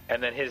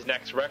 and then his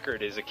next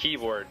record is a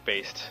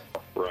keyboard-based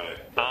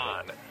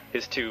on.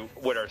 His two,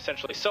 what are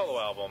essentially solo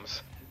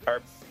albums,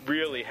 are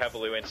really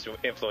heavily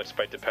influenced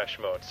by Depeche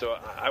Mode. So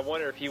I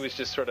wonder if he was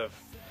just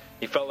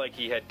he felt like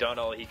he had done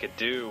all he could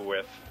do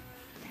with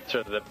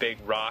sort of the big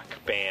rock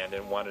band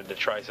and wanted to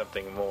try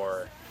something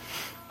more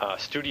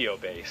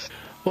studio-based.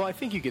 Well, I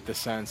think you get the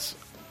sense,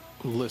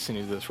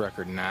 listening to this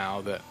record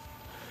now, that,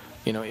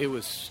 it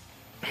was...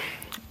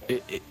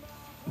 I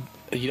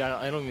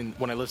don't even...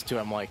 When I listen to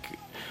it, I'm like...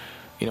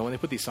 when they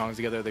put these songs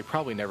together, they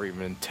probably never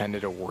even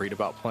intended or worried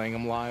about playing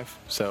them live.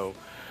 So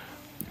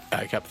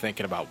I kept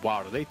thinking about,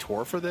 wow, do they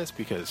tour for this?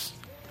 Because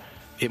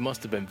it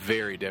must have been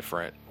very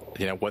different.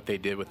 What they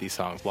did with these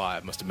songs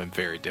live must have been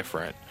very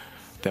different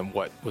than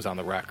what was on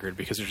the record,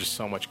 because there's just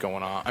so much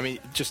going on. I mean,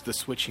 just the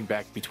switching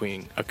back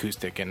between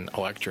acoustic and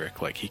electric,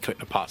 he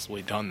couldn't have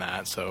possibly done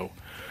that. So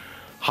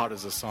how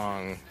does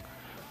all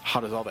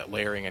that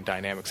layering and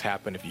dynamics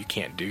happen if you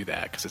can't do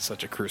that? Because it's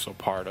such a crucial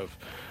part of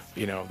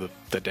the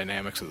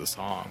dynamics of the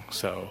song.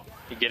 So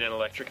you get an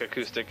electric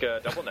acoustic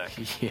double neck.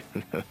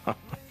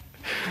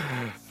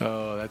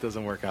 Oh, that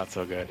doesn't work out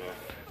so good.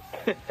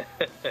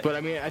 But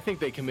I mean, I think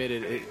they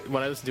committed.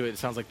 When I listen to it, it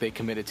sounds like they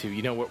committed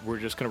to, what, we're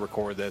just going to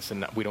record this,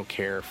 and we don't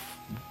care if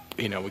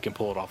we can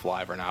pull it off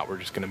live or not. We're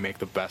just going to make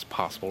the best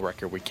possible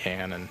record we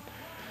can,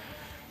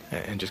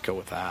 and just go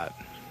with that.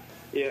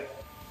 Yeah,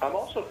 I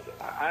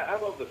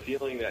love the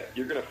feeling that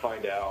you're going to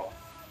find out,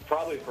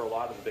 probably for a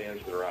lot of the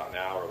bands that are out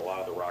now, or a lot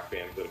of the rock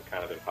bands that have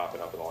kind of been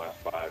popping up in the last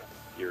 5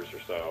 years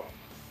or so,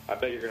 I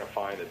bet you're going to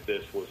find that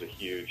this was a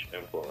huge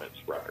influence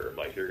record.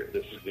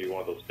 This is going to be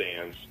one of those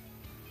bands,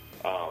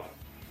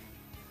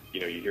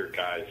 you hear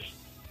guys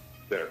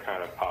that are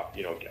kind of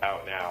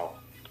out now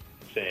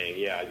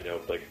saying,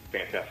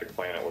 Fantastic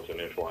Planet was an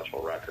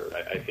influential record.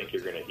 I think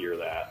you're going to hear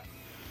that.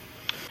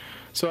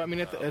 So, I mean,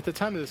 at the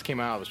time that this came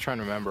out, I was trying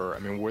to remember, I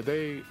mean, were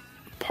they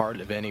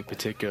part of any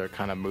particular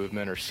kind of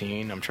movement or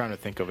scene? I'm trying to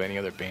think of any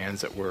other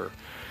bands that were,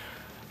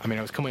 I mean,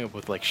 I was coming up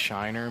with, like,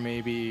 Shiner,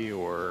 maybe,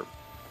 or...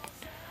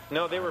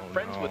 No, they were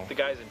friends with the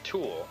guys in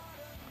Tool.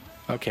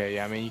 Okay,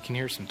 yeah, I mean, you can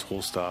hear some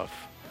Tool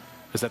stuff.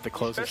 Is that the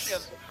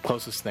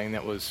closest thing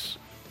that was,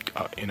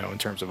 in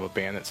terms of a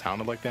band that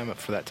sounded like them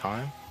for that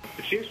time?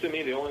 It seems to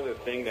me the only other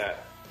thing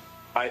that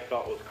I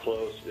thought was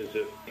close is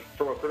that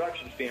from a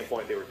production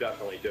standpoint, they were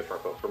definitely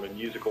different, but from a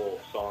musical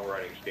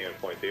songwriting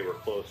standpoint, they were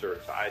closer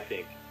to, I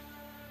think,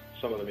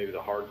 some of maybe the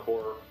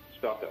hardcore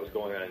stuff that was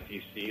going on in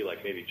DC,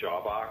 like maybe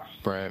Jawbox.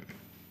 Right.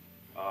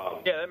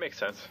 Yeah, that makes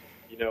sense.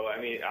 I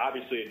mean,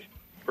 obviously,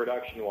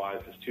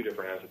 production-wise, it's two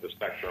different ends of the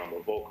spectrum.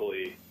 But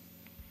vocally,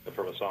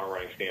 from a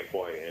songwriting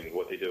standpoint, and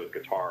what they did with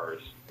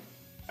guitars,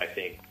 I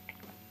think,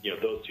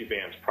 those two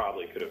bands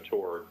probably could have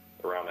toured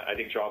around that. I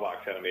think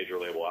Jawbox had a major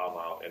label album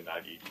out in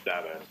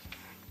 '97,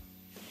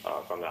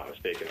 if I'm not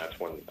mistaken. That's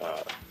when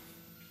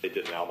they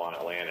did an album on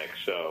Atlantic.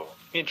 So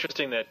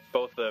interesting that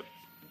both the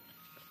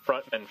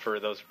frontmen for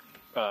those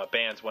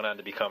bands went on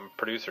to become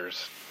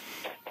producers.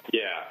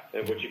 Yeah,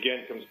 and which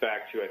again comes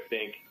back to, I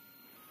think,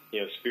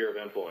 sphere of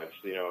influence.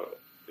 You're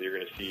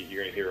going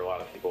to hear a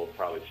lot of people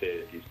probably say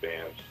that these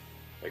bands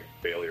like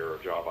Failure or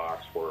Jawbox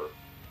were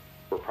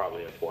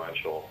probably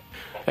influential.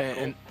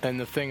 And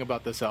the thing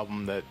about this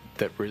album that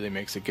really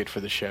makes it good for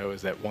the show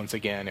is that, once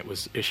again, it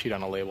was issued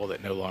on a label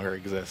that no longer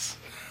exists.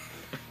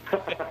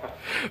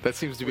 That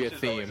seems to be a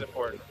theme.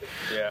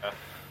 Yeah.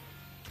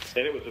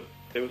 And it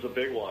was a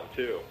big one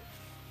too.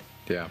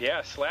 Yeah.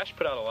 Yeah, Slash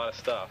put out a lot of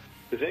stuff.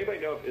 Does anybody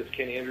know if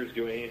Ken Andrews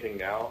doing anything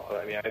now?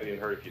 I mean, I haven't even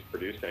heard if he's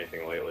produced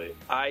anything lately.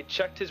 I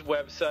checked his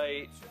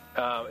website.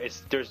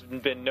 There's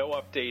been no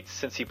updates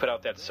since he put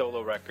out that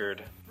solo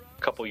record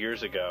a couple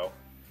years ago.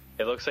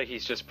 It looks like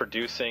he's just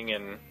producing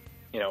and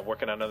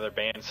working on other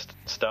band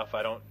stuff.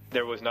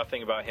 There was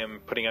nothing about him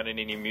putting out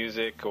any new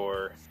music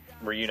or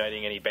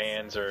reuniting any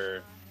bands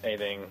or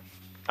anything.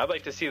 I'd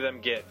like to see them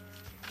get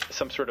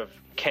some sort of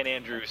Ken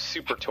Andrews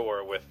super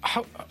tour with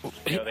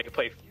they could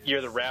play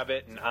You're the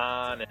Rabbit and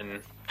On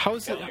and how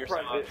is he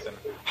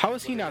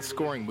not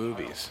scoring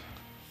movies?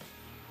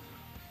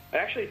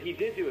 Actually, he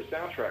did do a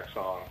soundtrack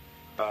song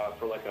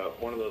for like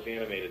one of those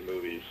animated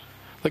movies.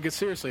 Like,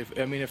 seriously,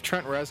 if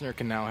Trent Reznor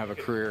can now have a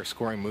career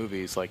scoring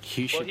movies, like,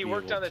 he should. Well, he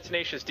worked on the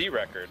Tenacious D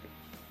record.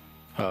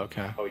 Oh,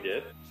 okay. Oh, he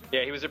did?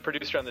 Yeah, he was a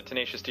producer on the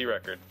Tenacious D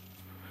record.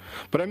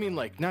 But I mean,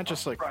 like, not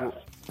just like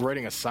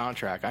writing a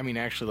soundtrack. I mean,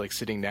 actually, like,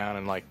 sitting down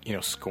and, like,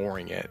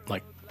 scoring it,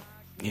 like,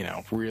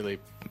 really,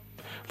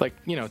 like,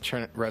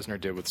 Trent Reznor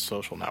did with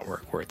Social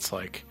Network, where it's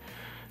like,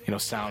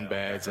 sound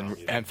beds and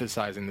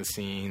emphasizing the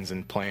scenes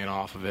and playing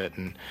off of it,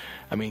 and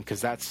I mean,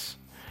 because that's,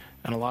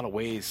 in a lot of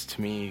ways, to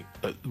me,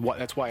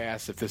 that's why I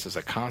asked if this is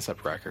a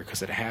concept record,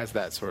 because it has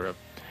that sort of,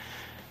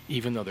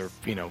 even though they're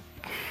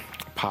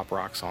pop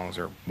rock songs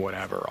or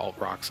whatever, alt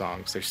rock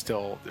songs, there's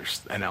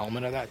an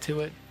element of that to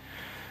it.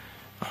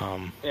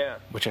 Yeah,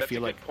 which I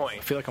feel like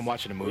I'm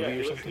watching a movie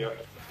or something.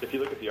 If you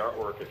look at the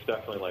artwork, it's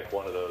definitely like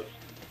one of those,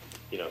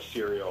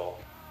 serial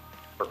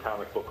or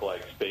comic book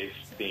like space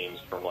themes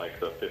from like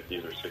the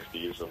 50s or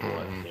 60s of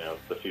what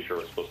the future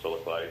was supposed to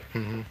look like.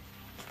 Mm-hmm.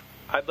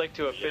 I'd like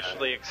to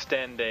officially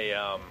extend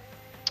an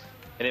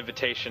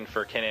invitation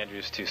for Ken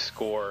Andrews to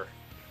score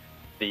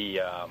the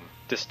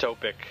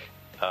dystopic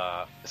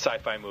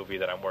sci-fi movie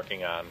that I'm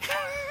working on.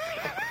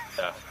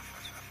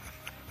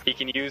 He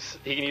can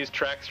use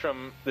tracks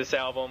from this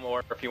album,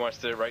 or if he wants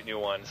to write new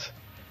ones,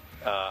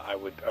 I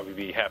would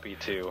be happy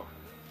to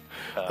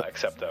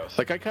accept those.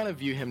 Like, I kind of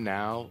view him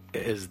now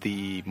as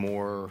the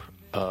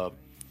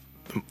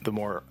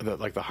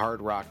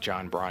hard rock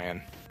John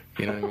Bryan.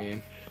 You know what I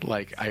mean?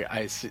 Like,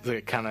 I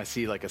kind of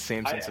see like a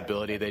same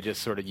sensibility. They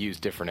just sort of use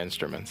different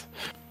instruments.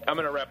 I'm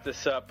going to wrap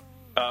this up.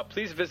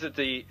 Please visit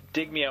the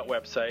Dig Me Out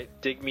website,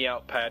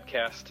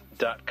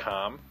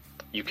 digmeoutpodcast.com.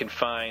 You can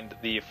find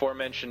the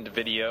aforementioned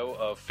video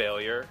of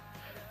Failure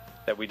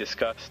that we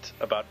discussed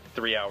about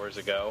 3 hours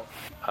ago.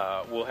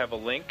 We'll have a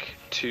link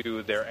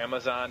to their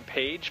Amazon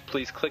page.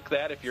 Please click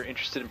that if you're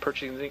interested in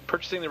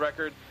purchasing the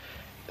record,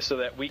 so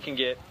that we can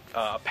get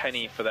a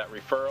penny for that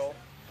referral,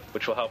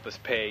 which will help us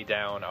pay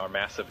down our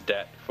massive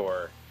debt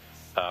for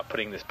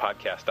putting this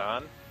podcast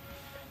on.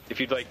 If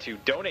you'd like to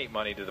donate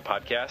money to the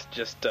podcast,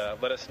 just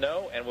let us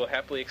know, and we'll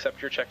happily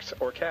accept your checks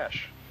or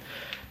cash.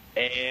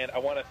 And I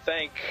want to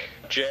thank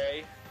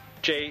Jay.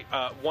 Jay,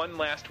 one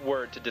last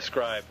word to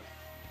describe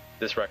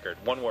this record.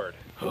 One word.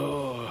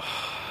 Oh,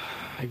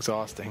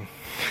 exhausting.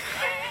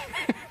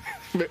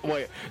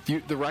 Wait,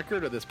 the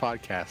record or this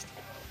podcast?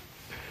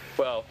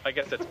 Well, I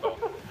guess it's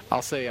both.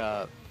 I'll say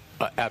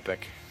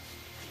epic.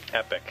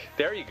 Epic.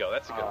 There you go.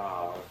 That's a good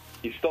one.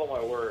 You stole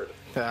my word.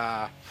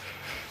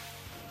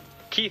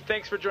 Keith,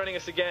 thanks for joining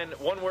us again.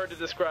 One word to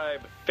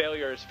describe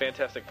Failure's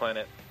Fantastic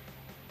Planet.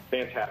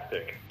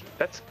 Fantastic.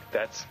 That's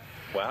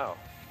wow.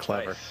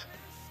 Clever. Nice.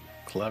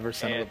 Clever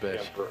son of a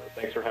bitch.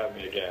 Thanks for having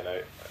me again.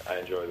 I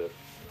enjoyed it.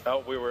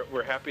 Oh,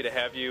 we're happy to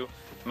have you.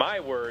 My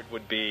word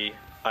would be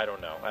I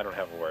don't know. I don't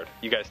have a word.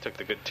 You guys took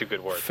the two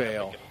good words.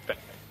 Fail.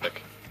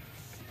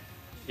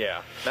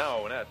 Yeah.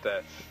 No, not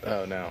that.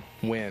 Oh, no.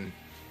 Win.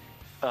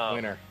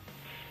 Winner.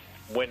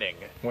 Winning.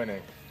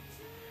 Winning.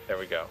 There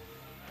we go.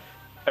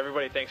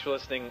 Everybody, thanks for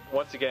listening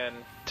once again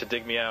to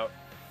Dig Me Out.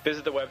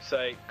 Visit the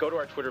website, go to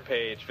our Twitter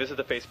page, visit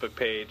the Facebook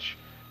page,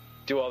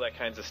 do all that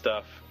kinds of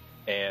stuff,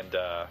 and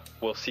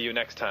we'll see you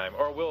next time,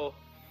 or we'll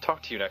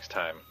talk to you next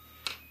time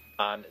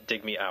on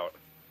Dig Me Out.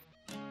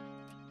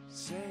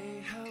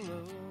 Say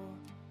hello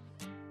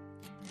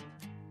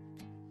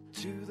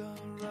to the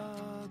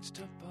rug's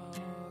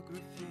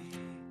topography.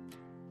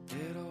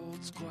 It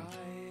holds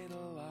quite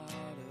a lot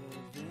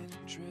of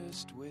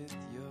interest with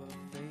your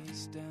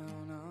face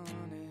down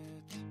on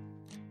it.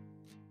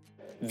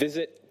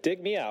 Visit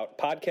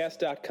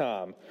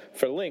digmeoutpodcast.com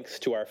for links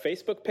to our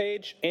Facebook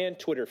page and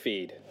Twitter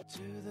feed. To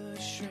the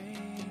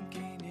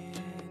shrinking in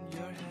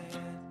your head,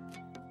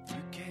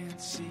 you can't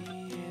see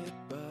it,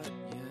 but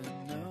you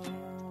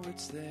know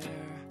it's there,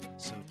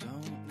 so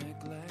don't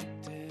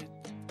neglect it.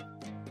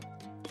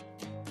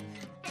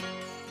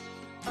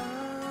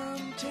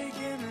 I'm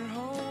taking her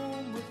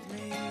home with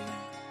me,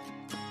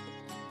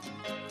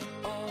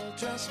 all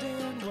dressed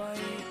in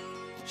white.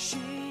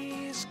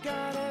 She's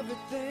got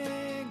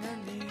everything I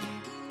need.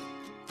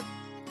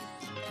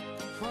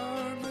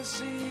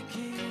 Pharmacy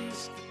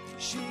keys,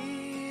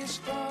 she's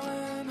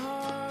falling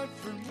hard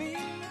for me.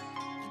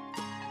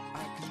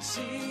 I can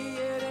see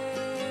it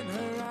in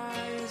her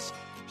eyes.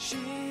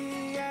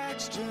 She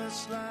acts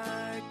just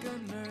like a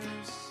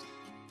nurse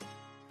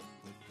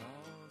with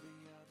all the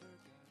other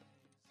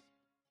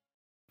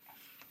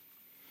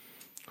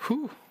guys.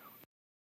 Whew.